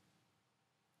over.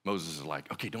 Moses is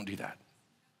like, okay, don't do that.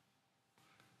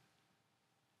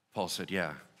 Paul said,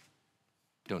 yeah,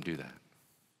 don't do that.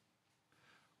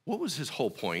 What was his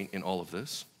whole point in all of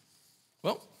this?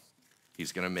 Well,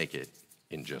 he's going to make it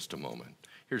in just a moment.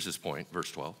 Here's his point,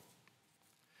 verse 12.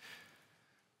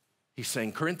 He's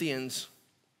saying, Corinthians,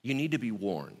 you need to be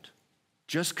warned.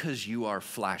 Just because you are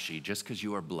flashy, just because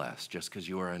you are blessed, just because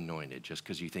you are anointed, just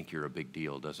because you think you're a big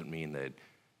deal doesn't mean that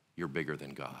you're bigger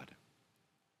than God.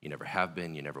 You never have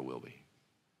been, you never will be.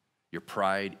 Your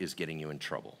pride is getting you in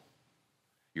trouble.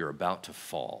 You're about to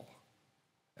fall,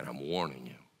 and I'm warning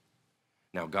you.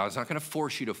 Now, God's not going to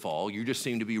force you to fall. You just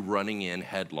seem to be running in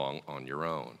headlong on your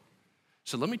own.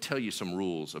 So let me tell you some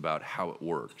rules about how it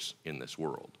works in this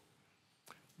world.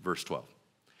 Verse 12.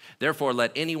 Therefore,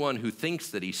 let anyone who thinks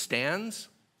that he stands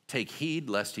take heed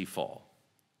lest he fall.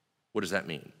 What does that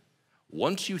mean?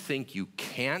 Once you think you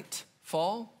can't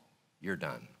fall, you're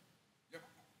done. Yep.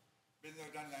 Been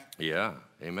there, done that. Yeah,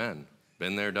 amen.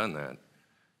 Been there, done that.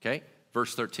 Okay,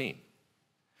 verse 13.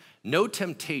 No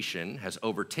temptation has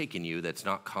overtaken you that's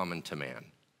not common to man.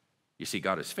 You see,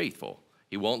 God is faithful.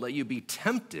 He won't let you be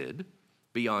tempted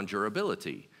beyond your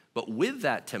ability. But with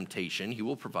that temptation, he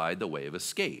will provide the way of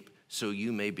escape, so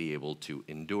you may be able to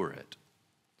endure it.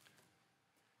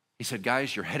 He said,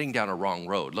 guys, you're heading down a wrong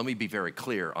road. Let me be very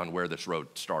clear on where this road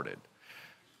started.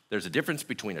 There's a difference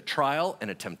between a trial and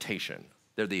a temptation.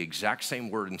 They're the exact same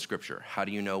word in Scripture. How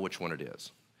do you know which one it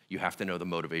is? You have to know the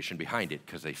motivation behind it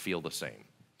because they feel the same.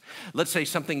 Let's say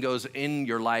something goes in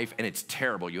your life and it's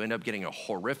terrible. You end up getting a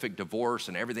horrific divorce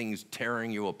and everything's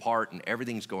tearing you apart and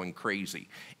everything's going crazy.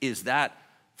 Is that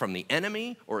from the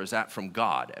enemy or is that from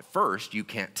God? At first, you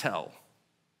can't tell.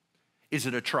 Is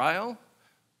it a trial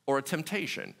or a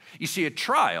temptation? You see, a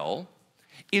trial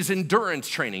is endurance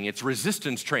training. It's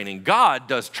resistance training. God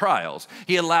does trials.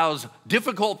 He allows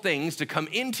difficult things to come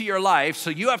into your life so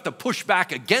you have to push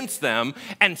back against them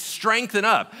and strengthen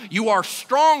up. You are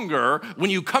stronger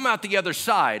when you come out the other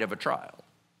side of a trial.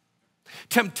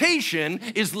 Temptation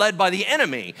is led by the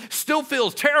enemy. Still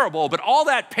feels terrible, but all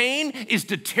that pain is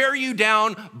to tear you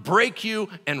down, break you,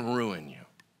 and ruin you.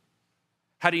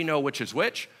 How do you know which is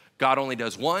which? God only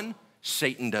does one,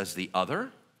 Satan does the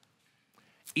other.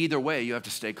 Either way, you have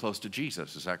to stay close to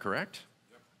Jesus. Is that correct?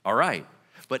 Yep. All right.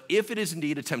 But if it is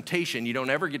indeed a temptation, you don't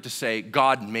ever get to say,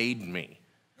 God made me.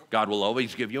 Nope. God will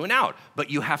always give you an out, but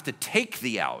you have to take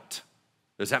the out.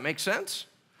 Does that make sense?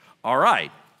 All right.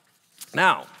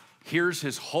 Now, here's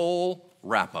his whole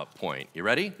wrap-up point. You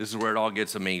ready? This is where it all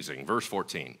gets amazing. Verse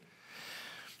 14.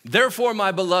 Therefore,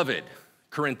 my beloved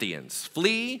Corinthians,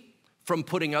 flee from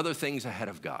putting other things ahead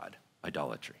of God,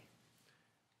 idolatry.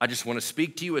 I just want to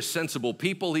speak to you as sensible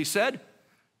people, he said.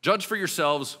 Judge for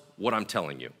yourselves what I'm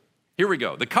telling you. Here we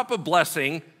go. The cup of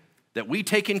blessing that we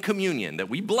take in communion, that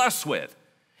we bless with,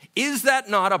 is that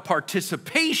not a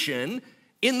participation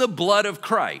in the blood of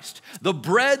Christ? The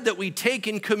bread that we take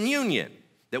in communion,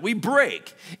 that we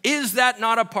break, is that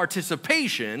not a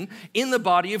participation in the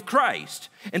body of Christ?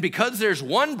 And because there's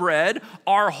one bread,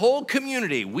 our whole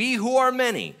community, we who are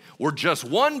many, we're just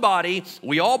one body,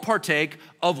 we all partake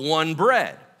of one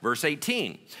bread. Verse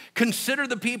 18, consider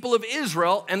the people of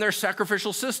Israel and their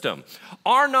sacrificial system.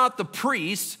 Are not the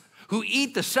priests who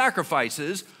eat the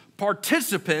sacrifices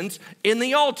participants in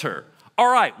the altar?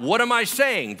 All right, what am I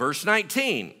saying? Verse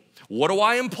 19, what do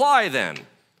I imply then?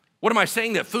 What am I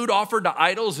saying, that food offered to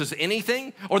idols is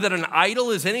anything, or that an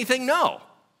idol is anything? No.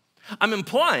 I'm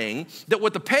implying that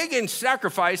what the pagans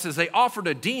sacrifice is they offer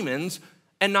to demons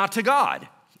and not to God.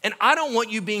 And I don't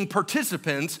want you being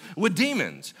participants with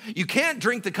demons. You can't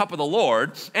drink the cup of the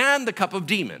Lord and the cup of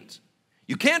demons.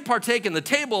 You can't partake in the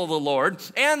table of the Lord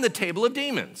and the table of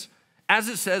demons. As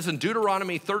it says in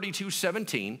Deuteronomy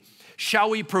 32:17, shall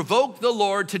we provoke the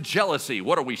Lord to jealousy?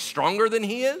 What, are we stronger than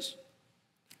he is?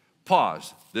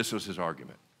 Pause. This was his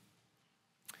argument.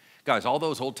 Guys, all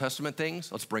those Old Testament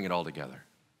things, let's bring it all together.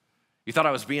 You thought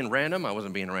I was being random? I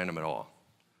wasn't being random at all.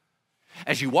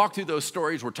 As you walk through those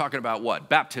stories, we're talking about what?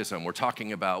 Baptism. We're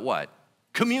talking about what?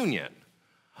 Communion.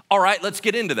 All right, let's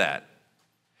get into that.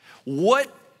 What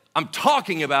I'm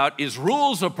talking about is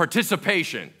rules of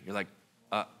participation. You're like,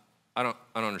 I don't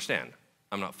understand.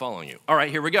 I'm not following you. All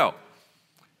right, here we go.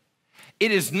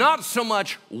 It is not so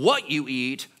much what you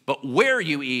eat, but where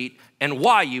you eat and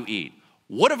why you eat.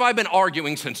 What have I been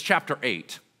arguing since chapter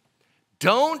 8?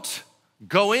 Don't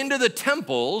go into the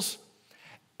temples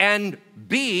and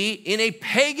be in a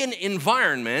pagan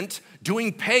environment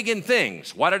doing pagan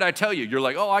things. Why did I tell you? You're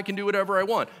like, oh, I can do whatever I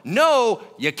want. No,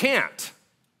 you can't,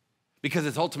 because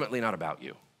it's ultimately not about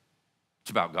you. It's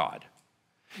about God.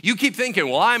 You keep thinking,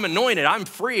 well, I'm anointed, I'm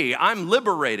free, I'm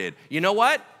liberated. You know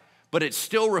what? But it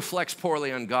still reflects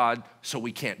poorly on God, so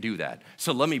we can't do that.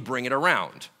 So let me bring it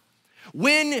around.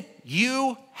 When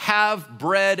you have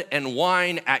bread and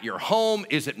wine at your home,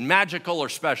 is it magical or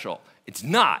special? It's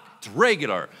not. It's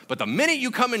regular. But the minute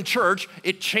you come in church,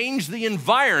 it changed the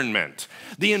environment.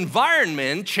 The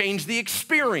environment changed the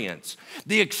experience.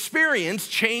 The experience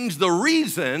changed the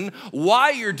reason why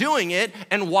you're doing it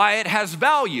and why it has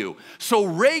value. So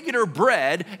regular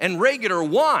bread and regular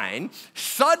wine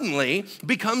suddenly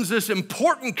becomes this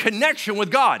important connection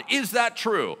with God. Is that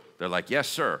true? They're like, yes,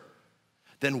 sir.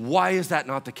 Then why is that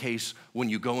not the case when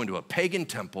you go into a pagan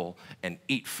temple and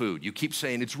eat food? You keep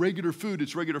saying it's regular food,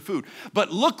 it's regular food.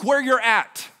 But look where you're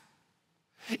at.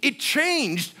 It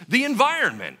changed the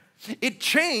environment. It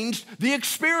changed the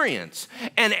experience.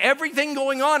 And everything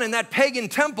going on in that pagan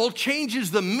temple changes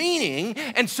the meaning.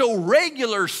 And so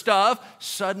regular stuff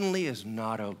suddenly is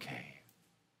not okay.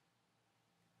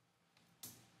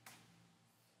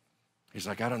 He's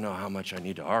like, I don't know how much I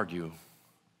need to argue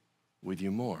with you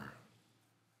more.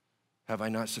 Have I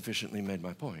not sufficiently made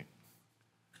my point?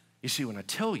 You see, when I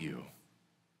tell you,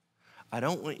 I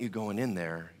don't want you going in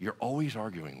there, you're always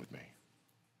arguing with me.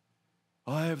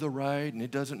 Oh, I have the right, and it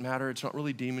doesn't matter. It's not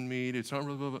really demon meat. It's not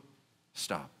really blah, blah.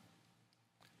 Stop.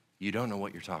 You don't know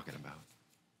what you're talking about.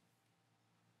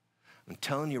 I'm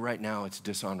telling you right now, it's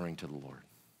dishonoring to the Lord.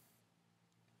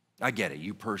 I get it.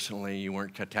 You personally, you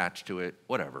weren't attached to it,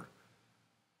 whatever.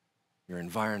 Your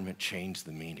environment changed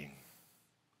the meaning.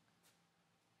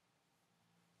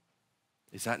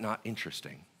 Is that not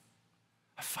interesting?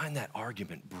 I find that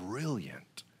argument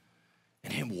brilliant.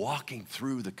 And him walking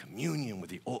through the communion with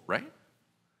the old, right?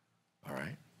 All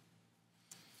right.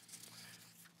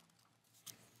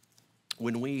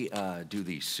 When we do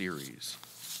these series,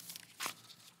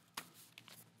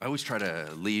 I always try to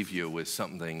leave you with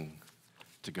something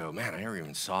to go, man, I never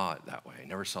even saw it that way. I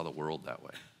never saw the world that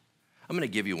way. I'm going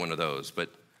to give you one of those, but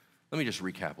let me just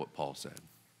recap what Paul said.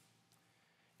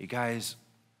 You guys,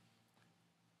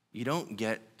 you don't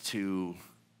get to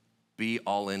be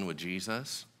all in with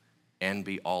Jesus and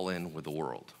be all in with the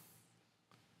world.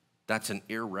 That's an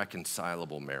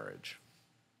irreconcilable marriage,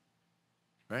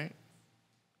 right?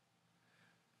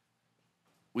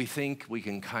 We think we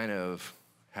can kind of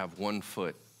have one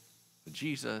foot with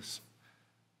Jesus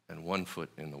and one foot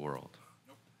in the world.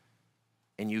 Nope.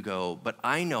 And you go, but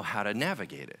I know how to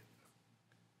navigate it.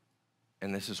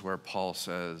 And this is where Paul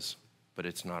says, but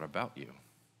it's not about you.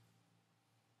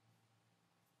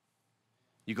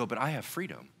 You go, but I have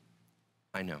freedom.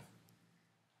 I know,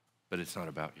 but it's not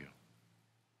about you.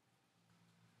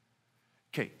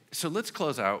 Okay, so let's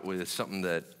close out with something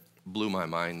that blew my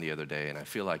mind the other day, and I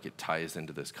feel like it ties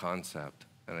into this concept,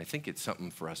 and I think it's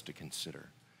something for us to consider.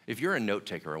 If you're a note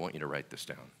taker, I want you to write this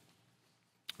down.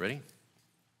 Ready?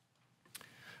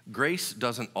 Grace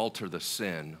doesn't alter the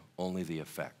sin, only the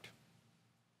effect.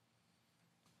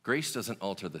 Grace doesn't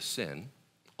alter the sin,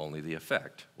 only the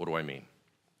effect. What do I mean?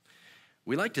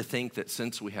 We like to think that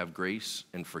since we have grace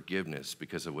and forgiveness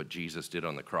because of what Jesus did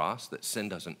on the cross, that sin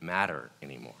doesn't matter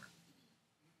anymore.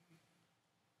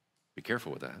 Be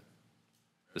careful with that.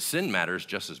 The sin matters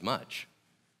just as much.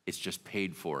 It's just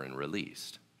paid for and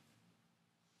released.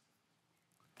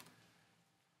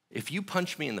 If you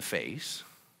punch me in the face,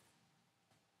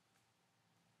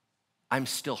 I'm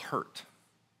still hurt.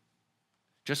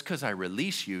 Just because I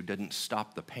release you didn't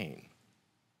stop the pain.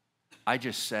 I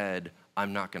just said,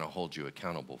 I'm not going to hold you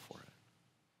accountable for it.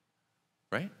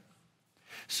 Right?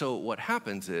 So what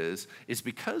happens is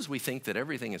because we think that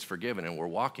everything is forgiven and we're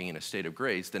walking in a state of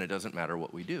grace, then it doesn't matter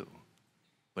what we do.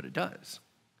 But it does.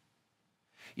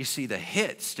 You see, the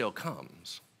hit still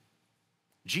comes.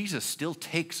 Jesus still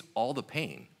takes all the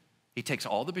pain. He takes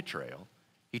all the betrayal.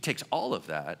 He takes all of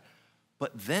that,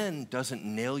 but then doesn't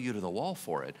nail you to the wall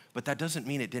for it. But that doesn't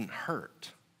mean it didn't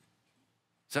hurt.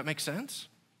 Does that make sense?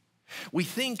 We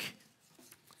think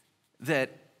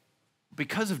that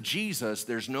because of Jesus,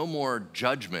 there's no more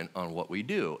judgment on what we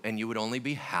do, and you would only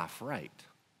be half right.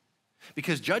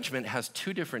 Because judgment has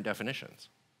two different definitions.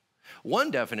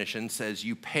 One definition says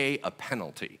you pay a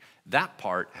penalty. That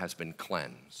part has been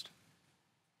cleansed.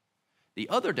 The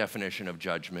other definition of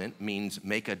judgment means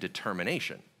make a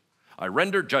determination. I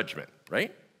render judgment,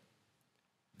 right?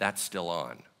 That's still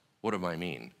on. What do I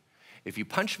mean? If you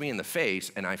punch me in the face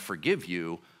and I forgive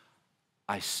you,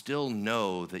 I still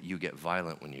know that you get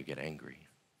violent when you get angry.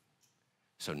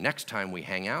 So next time we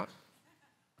hang out,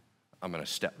 I'm going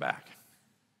to step back.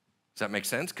 Does that make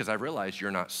sense? Because I realize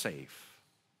you're not safe.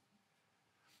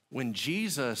 When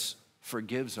Jesus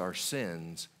forgives our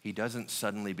sins, he doesn't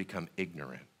suddenly become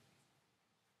ignorant.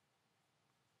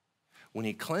 When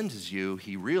he cleanses you,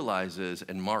 he realizes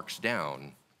and marks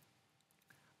down,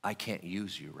 I can't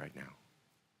use you right now.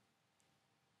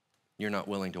 You're not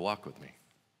willing to walk with me.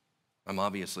 I'm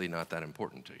obviously not that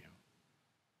important to you.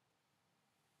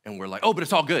 And we're like, oh, but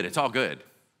it's all good, it's all good.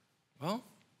 Well,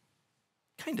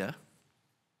 kinda.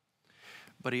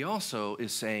 But he also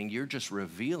is saying, you're just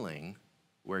revealing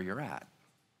where you're at.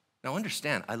 Now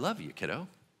understand, I love you, kiddo.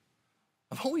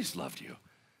 I've always loved you.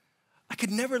 I could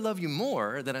never love you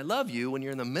more than I love you when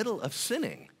you're in the middle of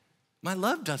sinning. My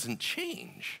love doesn't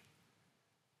change.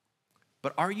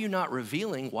 But are you not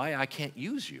revealing why I can't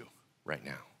use you right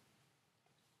now?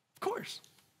 Of course.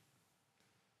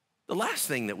 The last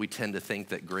thing that we tend to think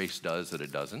that grace does that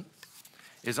it doesn't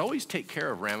is always take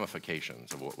care of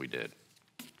ramifications of what we did.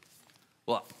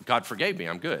 Well, God forgave me,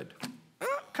 I'm good.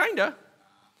 Kinda.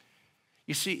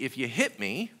 You see, if you hit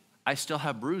me, I still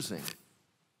have bruising.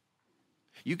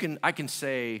 I can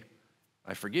say,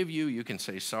 I forgive you, you can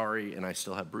say sorry, and I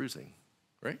still have bruising,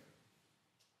 right?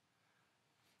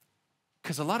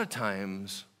 Because a lot of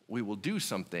times we will do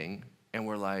something and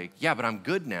we're like, yeah, but I'm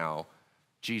good now.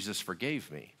 Jesus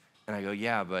forgave me. And I go,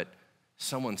 yeah, but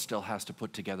someone still has to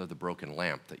put together the broken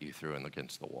lamp that you threw in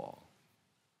against the wall.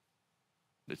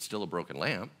 It's still a broken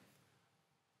lamp.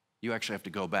 You actually have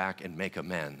to go back and make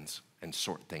amends and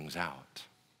sort things out,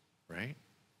 right?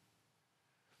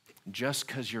 Just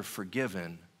because you're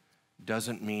forgiven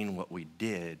doesn't mean what we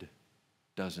did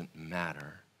doesn't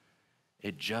matter.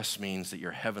 It just means that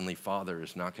your heavenly Father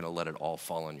is not going to let it all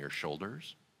fall on your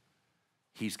shoulders.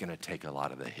 He's going to take a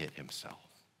lot of the hit himself.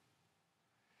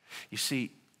 You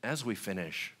see, as we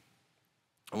finish,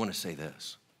 I want to say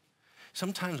this.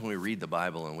 Sometimes when we read the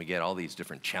Bible and we get all these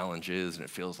different challenges and it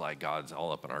feels like God's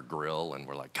all up in our grill and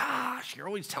we're like, gosh, you're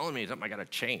always telling me something I got to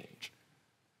change.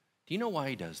 Do you know why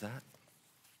he does that?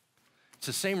 It's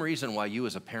the same reason why you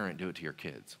as a parent do it to your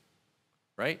kids,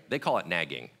 right? They call it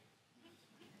nagging.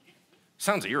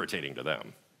 Sounds irritating to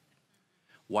them.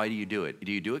 Why do you do it?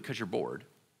 Do you do it because you're bored?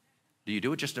 Do you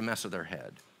do it just to mess with their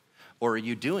head? Or are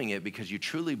you doing it because you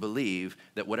truly believe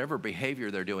that whatever behavior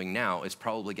they're doing now is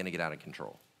probably going to get out of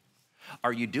control?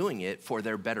 Are you doing it for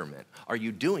their betterment? Are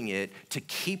you doing it to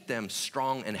keep them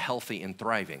strong and healthy and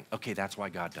thriving? Okay, that's why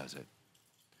God does it.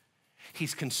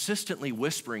 He's consistently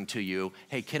whispering to you,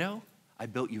 hey, kiddo, I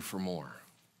built you for more.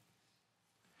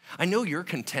 I know you're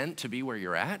content to be where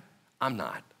you're at. I'm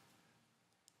not.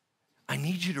 I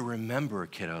need you to remember,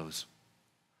 kiddos,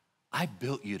 I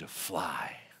built you to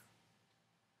fly.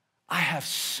 I have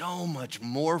so much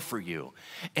more for you.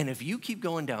 And if you keep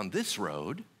going down this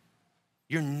road,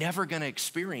 you're never going to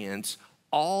experience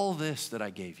all this that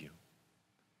I gave you.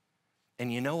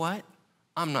 And you know what?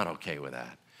 I'm not okay with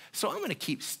that. So I'm going to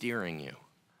keep steering you.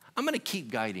 I'm going to keep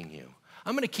guiding you.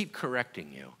 I'm going to keep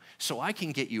correcting you so I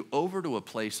can get you over to a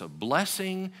place of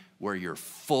blessing where you're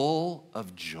full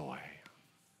of joy.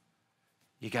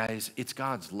 You guys, it's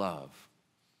God's love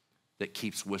that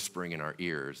keeps whispering in our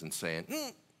ears and saying,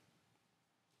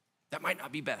 that might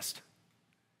not be best.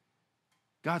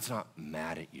 God's not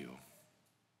mad at you.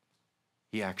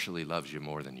 He actually loves you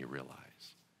more than you realize.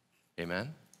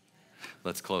 Amen?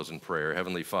 Let's close in prayer.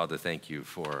 Heavenly Father, thank you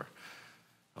for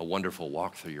a wonderful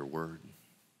walk through your word.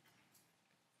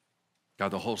 God,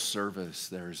 the whole service,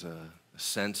 there's a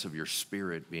sense of your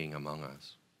spirit being among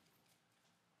us.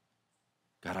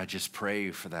 God, I just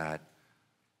pray for that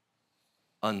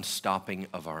unstopping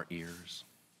of our ears.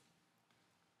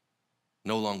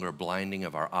 No longer blinding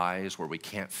of our eyes where we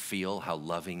can't feel how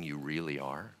loving you really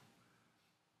are.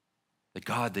 That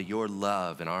God, that your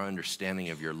love and our understanding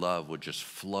of your love would just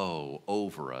flow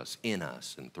over us, in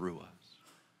us, and through us.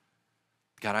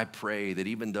 God, I pray that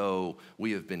even though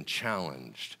we have been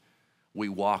challenged, we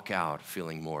walk out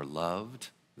feeling more loved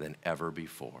than ever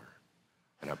before.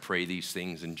 And I pray these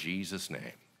things in Jesus'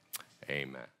 name.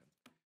 Amen.